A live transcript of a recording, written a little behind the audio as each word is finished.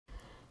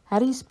How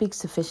do you speak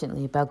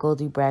sufficiently about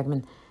Goldie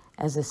Brangman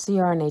as a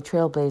CRNA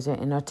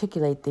trailblazer and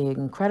articulate the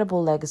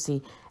incredible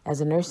legacy as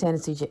a nurse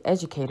anesthesia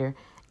educator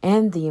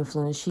and the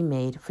influence she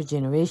made for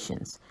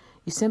generations?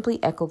 You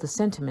simply echo the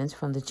sentiments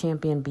from the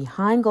champion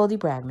behind Goldie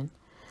Brangman,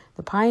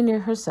 the pioneer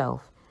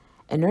herself,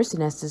 and nurse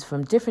anesthetists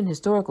from different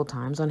historical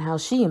times on how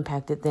she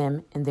impacted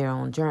them in their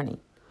own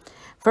journey.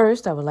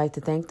 First, I would like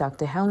to thank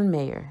Dr. Helen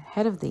Mayer,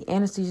 head of the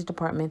anesthesia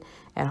department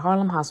at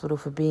Harlem Hospital,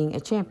 for being a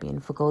champion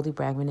for Goldie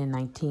Brangman in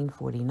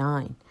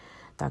 1949.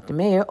 Dr.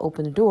 Mayer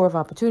opened the door of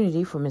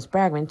opportunity for Ms.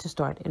 Brangman to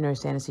start a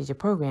nurse anesthesia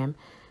program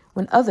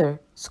when other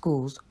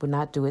schools would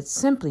not do it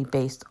simply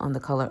based on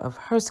the color of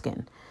her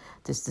skin.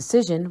 This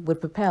decision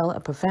would propel a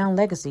profound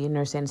legacy in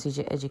nurse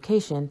anesthesia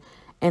education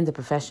and the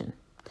profession.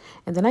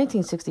 In the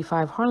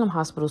 1965 Harlem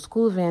Hospital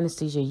School of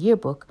Anesthesia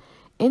yearbook,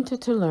 Enter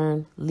to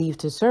Learn, Leave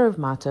to Serve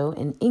motto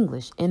in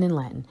English and in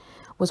Latin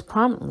was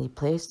prominently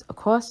placed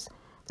across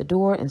the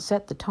door and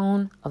set the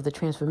tone of the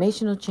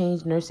transformational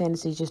change nurse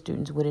anesthesia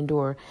students would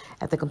endure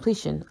at the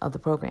completion of the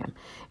program.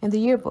 In the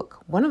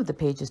yearbook, one of the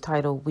pages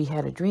titled We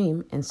Had a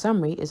Dream, in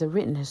summary, is a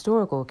written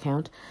historical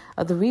account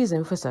of the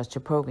reason for such a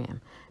program.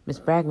 Ms.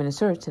 Brangman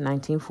asserts in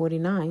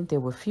 1949 there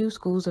were few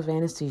schools of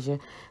anesthesia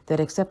that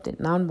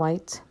accepted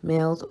non-whites,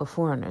 males, or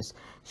foreigners.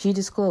 She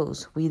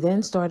disclosed, we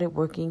then started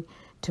working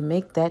to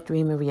make that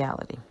dream a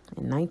reality.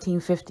 In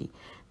 1950,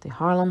 the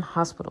Harlem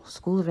Hospital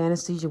School of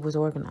Anesthesia was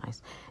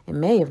organized. In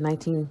May of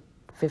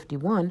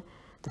 1951,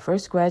 the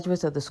first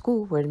graduates of the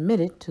school were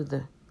admitted to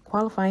the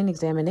qualifying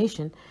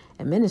examination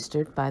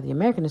administered by the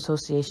American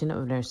Association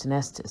of Nurse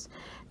Anesthetists.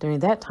 During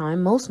that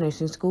time, most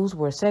nursing schools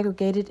were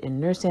segregated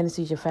and nurse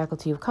anesthesia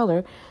faculty of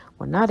color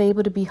were not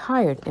able to be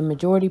hired in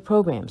majority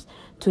programs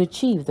to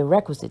achieve the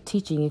requisite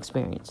teaching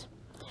experience.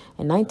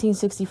 In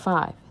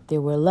 1965,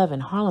 there were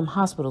 11 Harlem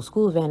Hospital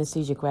School of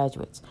Anesthesia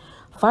graduates.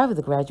 5 of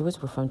the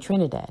graduates were from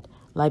Trinidad,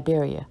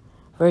 Liberia,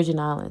 Virgin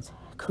Islands,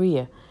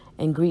 Korea,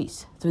 and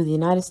Greece through the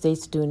United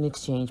States Student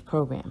Exchange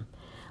Program.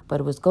 But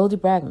it was Goldie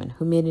Brangman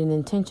who made an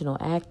intentional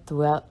act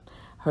throughout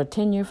her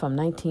tenure from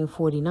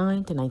 1949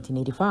 to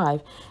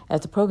 1985 as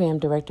the program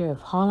director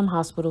of Harlem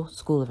Hospital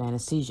School of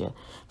Anesthesia.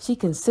 She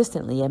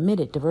consistently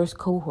admitted diverse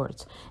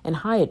cohorts and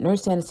hired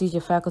nurse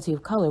anesthesia faculty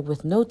of color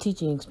with no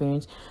teaching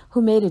experience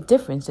who made a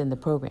difference in the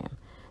program.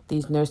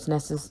 These nurse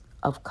anesthetists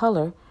of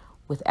color,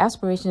 with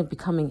aspiration of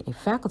becoming a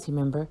faculty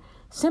member,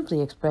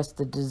 simply expressed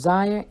the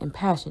desire and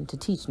passion to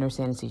teach nurse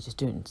anesthesia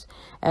students.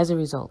 As a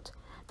result,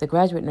 the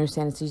graduate nurse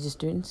anesthesia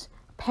students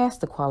passed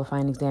the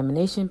qualifying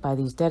examination by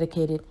these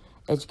dedicated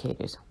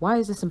educators. Why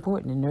is this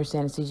important in nurse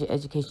anesthesia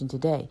education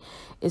today?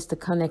 It's the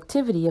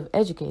connectivity of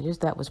educators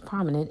that was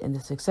prominent in the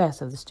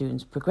success of the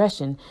students'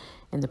 progression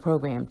in the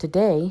program.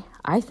 Today,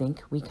 I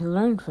think we can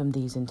learn from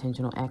these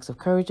intentional acts of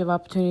courage of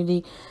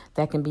opportunity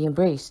that can be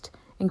embraced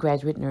in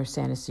graduate nurse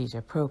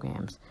anesthesia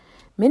programs.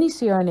 Many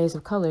CRNAs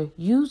of color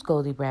use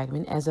Goldie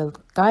Brangman as a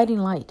guiding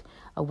light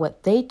of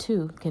what they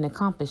too can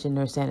accomplish in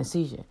nurse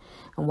anesthesia.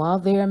 And while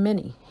there are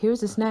many,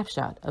 here's a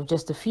snapshot of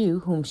just a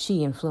few whom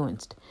she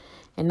influenced.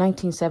 In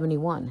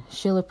 1971,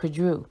 Sheila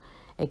Perdue,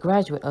 a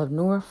graduate of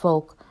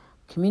Norfolk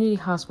Community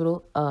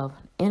Hospital of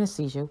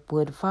Anesthesia,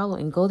 would follow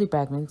in Goldie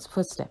Brangman's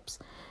footsteps.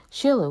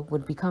 Sheila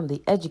would become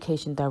the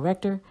education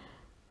director,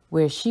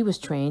 where she was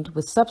trained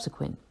with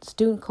subsequent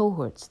student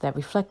cohorts that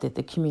reflected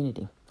the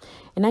community.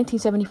 In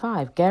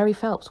 1975, Gary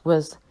Phelps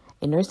was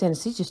a nurse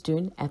anesthesia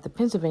student at the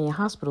Pennsylvania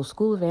Hospital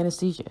School of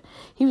Anesthesia.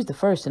 He was the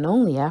first and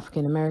only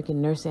African-American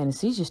nurse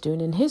anesthesia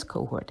student in his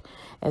cohort.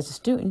 As a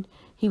student,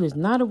 he was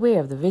not aware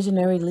of the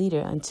visionary leader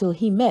until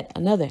he met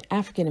another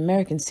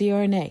African-American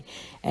CRNA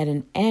at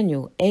an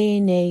annual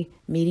ANA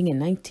meeting in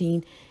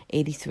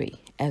 1983.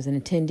 As an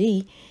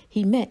attendee,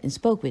 he met and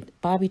spoke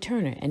with Bobby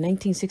Turner, a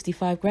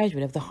 1965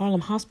 graduate of the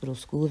Harlem Hospital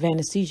School of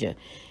Anesthesia.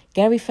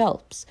 Gary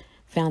Phelps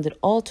found it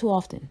all too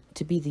often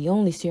to be the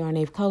only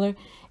CRNA of color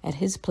at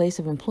his place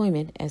of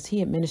employment as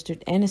he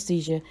administered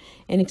anesthesia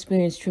and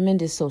experienced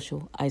tremendous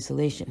social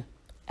isolation.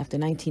 After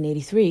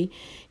 1983,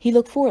 he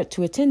looked forward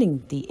to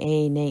attending the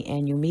ANA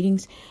annual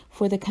meetings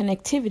for the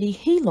connectivity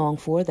he longed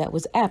for that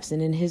was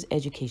absent in his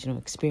educational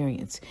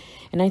experience.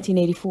 In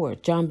 1984,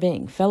 John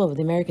Bing, fellow of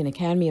the American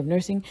Academy of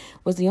Nursing,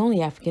 was the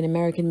only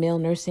African-American male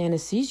nurse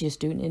anesthesia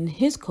student in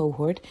his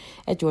cohort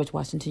at George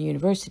Washington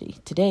University.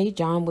 Today,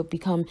 John would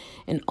become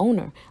an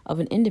owner of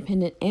an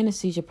independent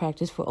anesthesia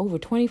practice for over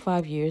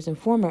 25 years and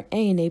former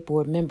ANA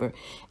board member.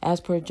 As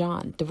per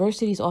John,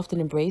 diversity is often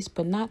embraced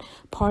but not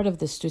part of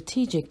the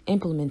strategic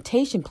implementation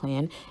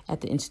plan at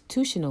the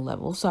institutional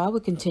level, so I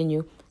would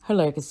continue her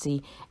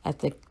legacy at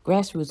the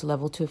grassroots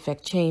level to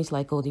effect change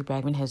like Goldie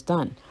Brangman has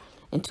done.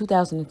 In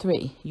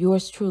 2003,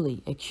 yours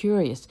truly, a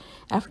curious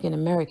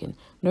African-American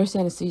nurse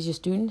anesthesia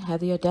student, had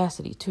the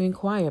audacity to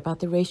inquire about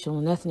the racial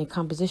and ethnic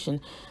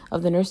composition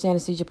of the nurse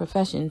anesthesia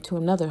profession to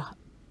another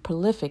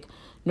prolific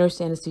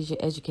nurse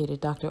anesthesia educator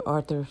Dr.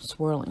 Arthur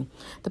Swirling.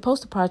 The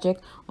poster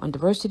project on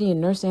diversity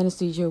in nurse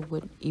anesthesia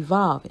would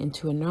evolve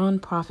into a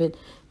nonprofit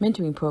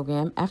mentoring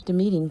program after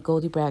meeting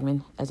Goldie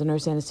Brangman as a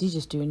nurse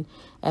anesthesia student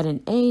at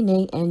an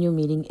ANA annual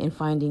meeting and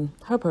finding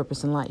her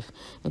purpose in life.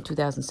 In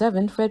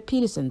 2007, Fred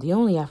Peterson, the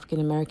only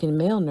African-American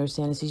male nurse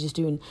anesthesia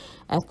student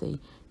at the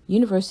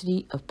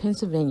University of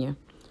Pennsylvania,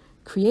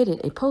 created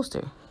a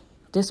poster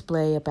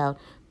display about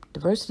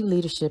diversity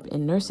leadership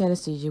in nurse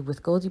anesthesia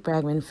with Goldie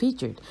Brangman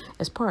featured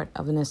as part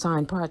of an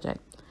assigned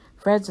project.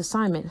 Fred's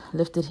assignment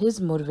lifted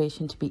his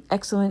motivation to be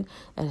excellent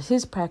at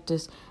his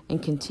practice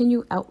and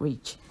continue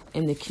outreach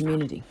in the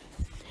community.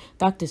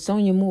 Dr.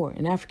 Sonia Moore,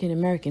 an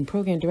African-American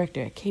program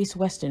director at Case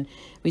Western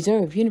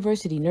Reserve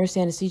University Nurse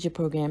Anesthesia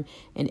Program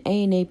and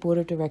ANA Board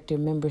of Director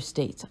member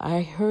states,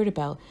 I heard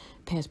about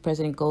past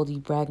President Goldie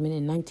Brangman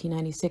in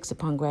 1996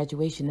 upon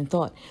graduation and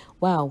thought,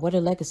 wow, what a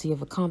legacy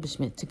of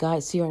accomplishment to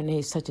guide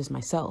CRNAs such as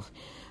myself.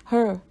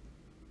 Her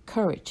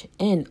courage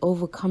and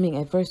overcoming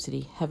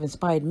adversity have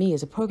inspired me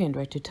as a program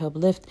director to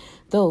uplift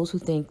those who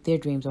think their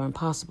dreams are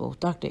impossible.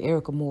 Dr.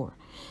 Erica Moore,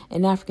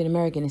 an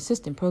African-American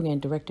assistant program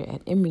director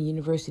at Emory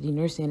University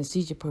Nurse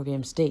Anesthesia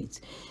Program,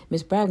 states,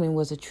 Ms. Brangman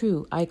was a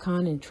true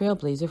icon and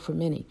trailblazer for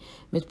many.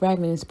 Ms.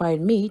 Brangman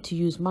inspired me to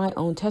use my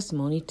own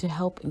testimony to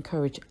help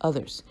encourage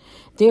others.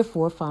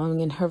 Therefore, following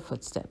in her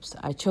footsteps,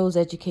 I chose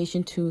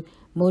education to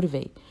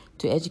motivate,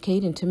 to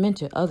educate, and to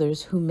mentor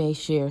others who may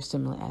share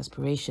similar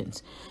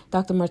aspirations.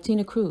 Dr.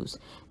 Martina Cruz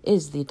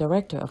is the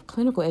Director of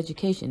Clinical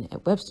Education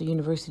at Webster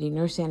University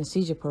Nurse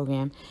Anesthesia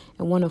Program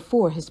and one of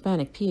 4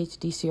 Hispanic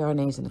PhD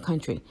CRNAs in the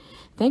country.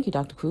 Thank you,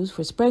 Dr. Cruz,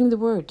 for spreading the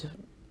word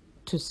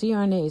to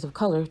CRNAs of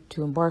color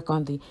to embark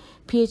on the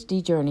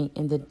PhD journey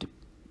in the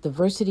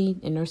Diversity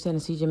in Nurse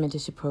Anesthesia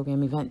Mentorship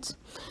Program events.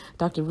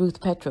 Dr. Ruth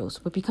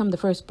Petros would become the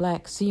first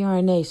Black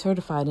CRNA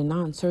certified in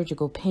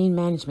non-surgical pain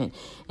management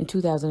in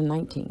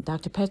 2019.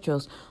 Dr.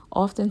 Petros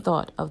often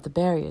thought of the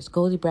barriers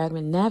Goldie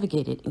Brangman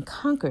navigated and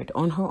conquered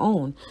on her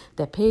own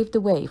that paved the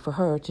way for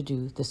her to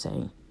do the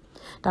same.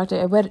 Dr.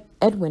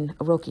 Edwin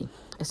Aroki,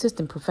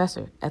 assistant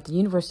professor at the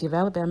University of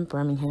Alabama,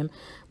 Birmingham,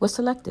 was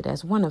selected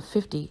as one of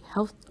 50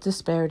 Health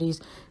Disparities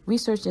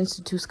Research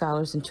Institute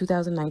scholars in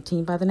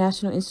 2019 by the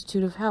National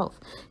Institute of Health.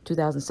 In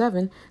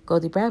 2007,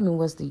 Goldie Brangman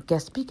was the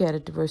guest speaker at a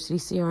diversity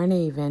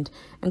CRNA event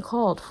and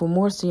called for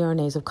more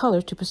CRNAs of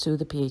color to pursue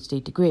the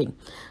PhD degree.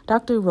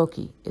 Dr.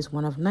 Aroki is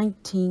one of 9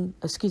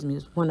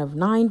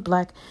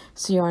 Black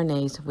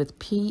CRNAs with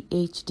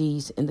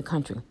PhDs in the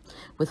country,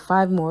 with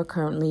 5 more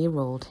currently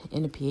enrolled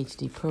in a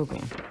PhD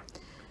program.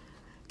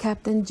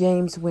 Captain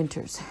James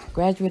Winters,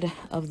 graduate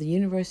of the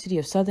University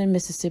of Southern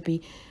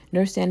Mississippi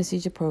Nurse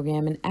Anesthesia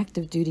Program and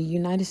active duty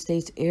United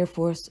States Air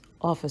Force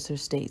officer,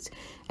 states,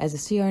 as a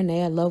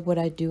CRNA, I love what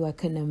I do. I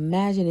couldn't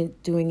imagine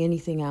doing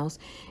anything else.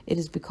 It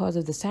is because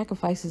of the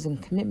sacrifices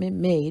and commitment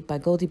made by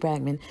Goldie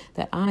Brangman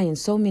that I and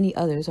so many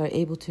others are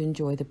able to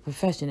enjoy the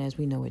profession as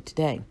we know it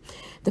today.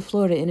 The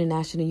Florida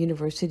International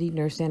University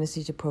Nurse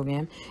Anesthesia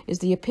Program is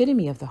the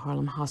epitome of the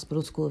Harlem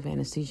Hospital School of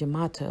Anesthesia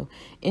motto,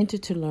 enter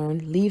to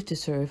learn, leave to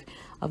serve,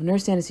 of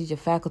nurse anesthesia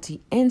faculty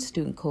and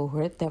student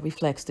cohort that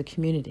reflects the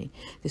community.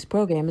 This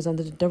program is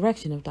under the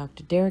direction of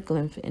Dr. Derek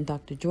Glimpf and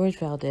Dr. George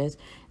Valdez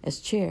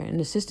as chair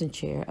and assistant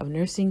chair of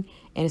nursing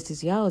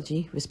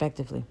anesthesiology,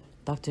 respectively.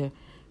 Dr.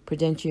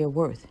 Prudentia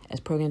Worth,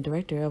 as program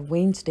director of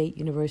Wayne State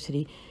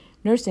University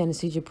Nurse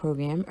Anesthesia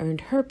Program,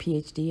 earned her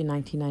PhD in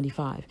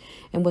 1995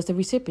 and was the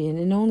recipient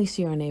and only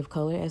CRNA of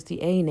color as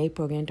the ANA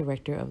Program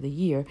Director of the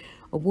Year,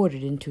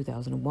 awarded in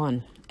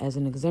 2001. As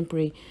an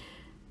exemplary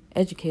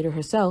educator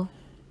herself,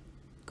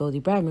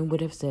 Goldie Brangman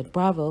would have said,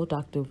 bravo,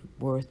 Dr.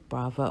 Worth,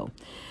 bravo.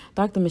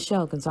 Dr.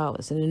 Michelle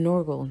Gonzalez, an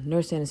inaugural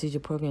Nurse Anesthesia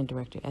Program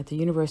Director at the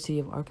University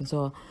of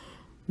Arkansas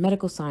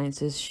Medical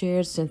Sciences,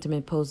 shared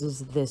sentiment poses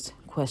this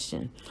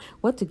question.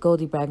 What did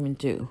Goldie Brangman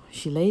do?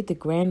 She laid the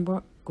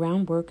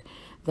groundwork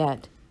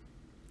that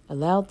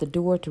allowed the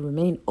door to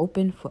remain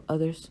open for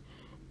others,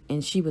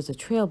 and she was a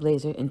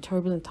trailblazer in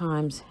turbulent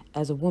times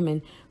as a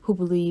woman who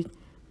believed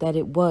that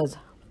it was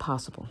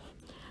possible.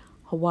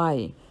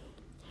 Hawaii.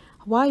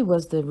 Hawaii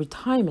was the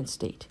retirement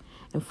state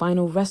and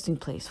final resting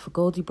place for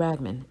Goldie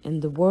Brangman, in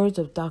the words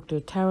of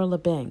Dr. Tara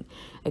LeBang,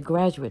 a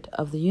graduate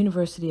of the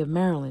University of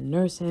Maryland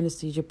Nurse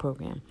Anesthesia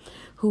Program,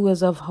 who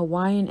was of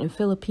Hawaiian and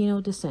Filipino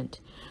descent,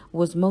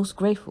 was most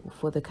grateful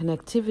for the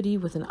connectivity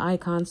with an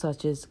icon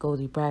such as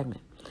Goldie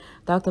Brangman.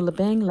 Dr.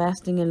 LeBang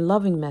lasting and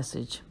loving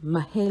message,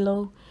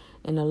 mahalo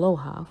and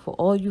aloha for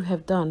all you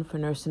have done for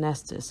nurse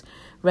anesthetists.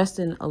 Rest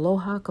in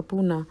aloha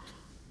kapuna,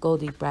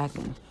 Goldie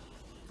Brangman.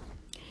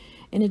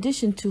 In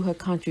addition to her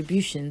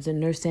contributions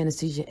in nurse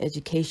anesthesia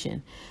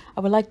education,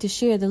 I would like to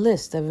share the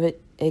list of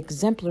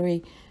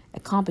exemplary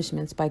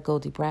accomplishments by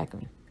Goldie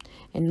Brangman.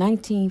 In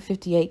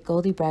 1958,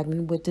 Goldie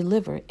Brangman would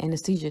deliver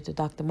anesthesia to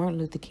Dr. Martin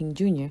Luther King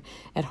Jr.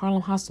 at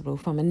Harlem Hospital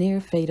from a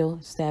near-fatal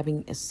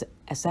stabbing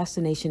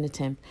assassination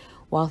attempt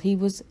while he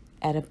was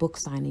at a book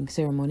signing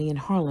ceremony in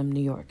Harlem,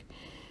 New York.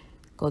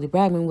 Goldie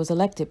Brangman was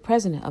elected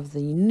president of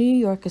the New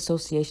York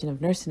Association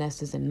of Nurse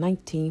Anesthetists in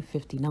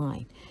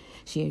 1959.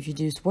 She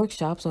introduced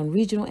workshops on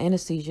regional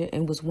anesthesia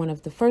and was one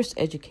of the first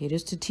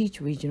educators to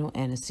teach regional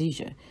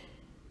anesthesia.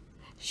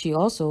 She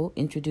also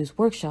introduced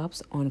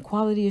workshops on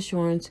quality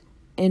assurance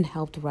and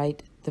helped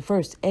write the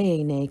first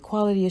ANA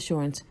Quality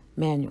Assurance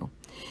Manual.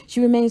 She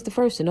remains the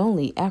first and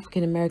only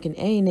African-American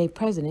ANA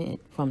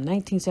president from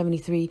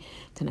 1973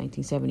 to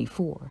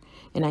 1974.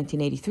 In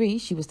 1983,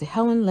 she was the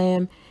Helen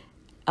Lamb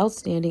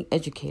Outstanding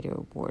Educator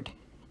Award,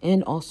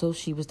 and also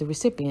she was the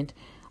recipient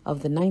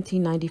of the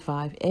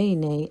 1995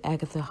 ANA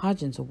Agatha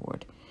Hodgins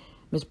Award.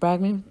 Ms.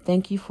 Brangman,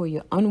 thank you for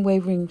your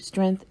unwavering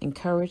strength and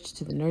courage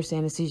to the nurse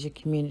anesthesia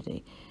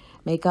community.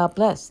 May God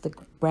bless the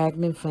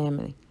Brangman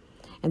family.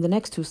 In the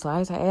next two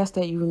slides, I ask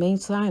that you remain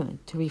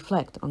silent to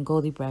reflect on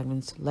Goldie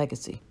Brangman's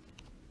legacy.